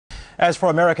As for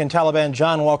American Taliban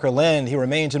John Walker Lindh, he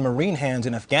remains in Marine hands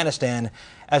in Afghanistan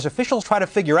as officials try to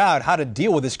figure out how to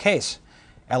deal with his case.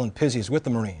 Alan Pizzi is with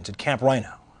the Marines at Camp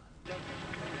Rhino.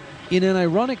 In an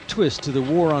ironic twist to the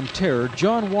war on terror,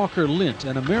 John Walker Lindh,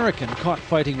 an American caught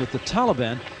fighting with the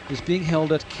Taliban, is being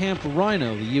held at Camp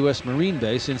Rhino, the U.S. Marine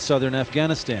base in southern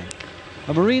Afghanistan.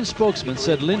 A Marine spokesman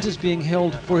said Lindh is being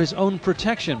held for his own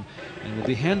protection and will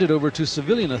be handed over to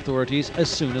civilian authorities as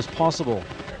soon as possible.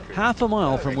 Half a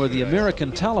mile from where the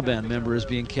American Taliban member is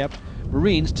being kept,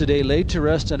 Marines today laid to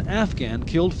rest an Afghan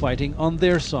killed fighting on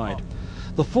their side.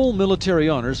 The full military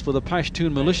honors for the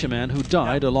Pashtun militiaman who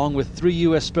died along with 3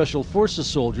 U.S. Special Forces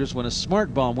soldiers when a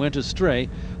smart bomb went astray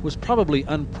was probably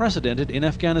unprecedented in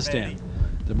Afghanistan.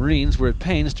 The Marines were at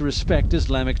pains to respect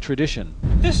Islamic tradition.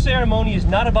 This ceremony is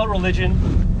not about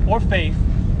religion or faith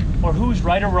or who's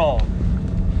right or wrong.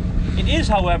 It is,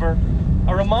 however,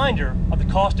 a reminder of the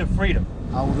cost of freedom.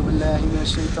 A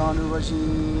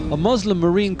Muslim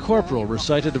Marine corporal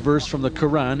recited a verse from the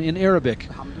Quran in Arabic.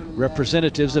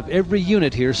 Representatives of every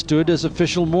unit here stood as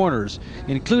official mourners,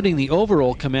 including the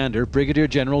overall commander, Brigadier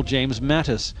General James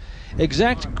Mattis.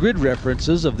 Exact grid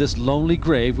references of this lonely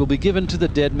grave will be given to the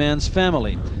dead man's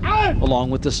family,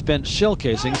 along with the spent shell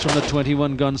casings from the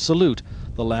 21-gun salute,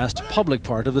 the last public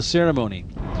part of the ceremony.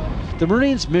 The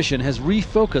Marines' mission has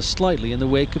refocused slightly in the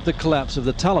wake of the collapse of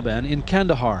the Taliban in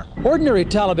Kandahar. Ordinary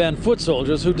Taliban foot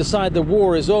soldiers who decide the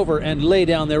war is over and lay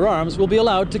down their arms will be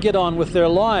allowed to get on with their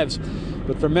lives.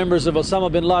 But for members of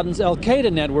Osama bin Laden's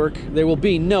al-Qaeda network, there will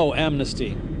be no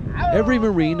amnesty. Every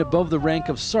Marine above the rank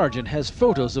of sergeant has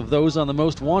photos of those on the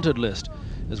most wanted list.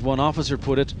 As one officer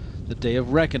put it, the day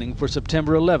of reckoning for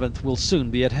September 11th will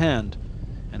soon be at hand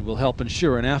and will help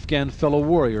ensure an Afghan fellow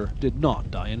warrior did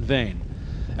not die in vain.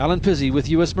 Alan Pizzi with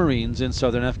U.S. Marines in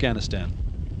southern Afghanistan.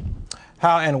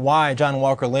 How and why John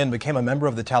Walker Lindh became a member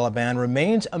of the Taliban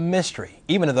remains a mystery,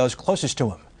 even to those closest to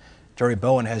him. Jerry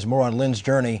Bowen has more on Lindh's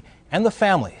journey and the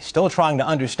family still trying to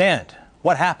understand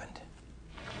what happened.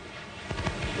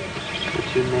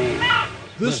 What's your name?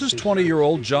 This is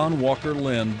 20-year-old John Walker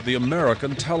Lindh, the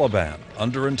American Taliban,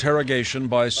 under interrogation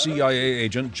by CIA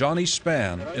agent Johnny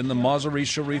Spann in the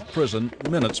Mazar-e-Sharif prison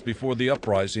minutes before the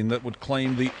uprising that would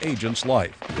claim the agent's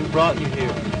life. Who brought you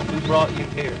here? Who brought you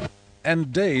here?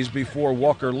 And days before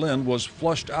Walker Lindh was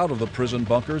flushed out of the prison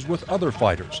bunkers with other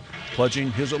fighters,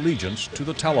 pledging his allegiance to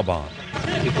the Taliban.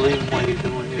 Do you believe in what you're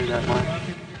doing here that much?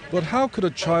 But how could a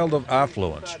child of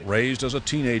affluence, raised as a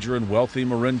teenager in wealthy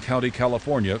Marin County,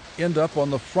 California, end up on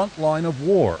the front line of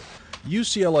war?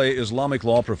 UCLA Islamic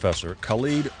law professor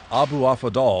Khalid Abu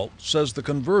Afadal says the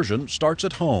conversion starts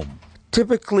at home.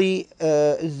 Typically,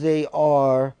 they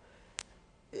are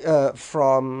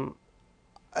from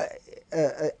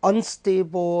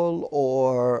unstable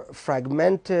or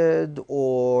fragmented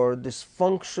or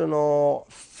dysfunctional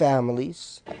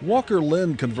families. Walker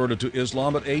Lindh converted to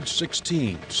Islam at age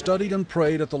 16, studied and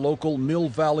prayed at the local Mill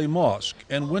Valley Mosque,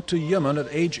 and went to Yemen at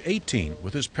age 18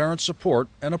 with his parents' support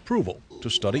and approval to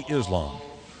study Islam.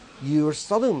 You're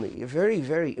suddenly a very,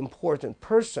 very important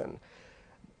person.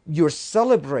 You're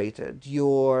celebrated,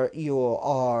 you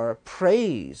are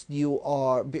praised, you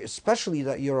are, especially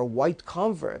that you're a white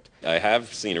convert. I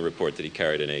have seen a report that he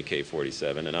carried an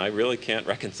AK-47, and I really can't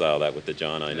reconcile that with the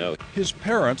John I know. His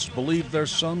parents believed their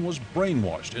son was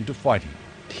brainwashed into fighting.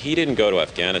 He didn't go to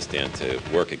Afghanistan to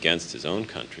work against his own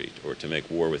country or to make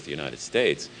war with the United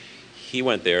States. He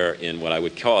went there in what I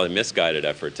would call a misguided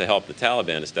effort to help the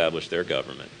Taliban establish their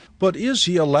government. But is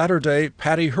he a latter-day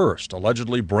Patty Hearst,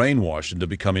 allegedly brainwashed into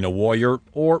becoming a warrior,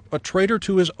 or a traitor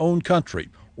to his own country,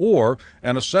 or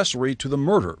an accessory to the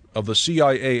murder of the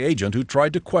CIA agent who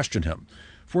tried to question him?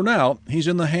 For now, he's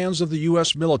in the hands of the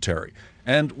U.S. military,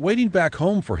 and waiting back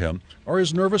home for him are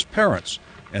his nervous parents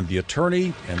and the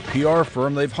attorney and PR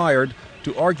firm they've hired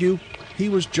to argue he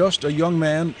was just a young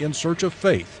man in search of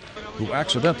faith who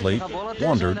accidentally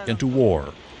wandered into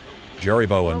war. Jerry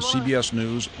Bowen, CBS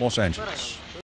News, Los Angeles.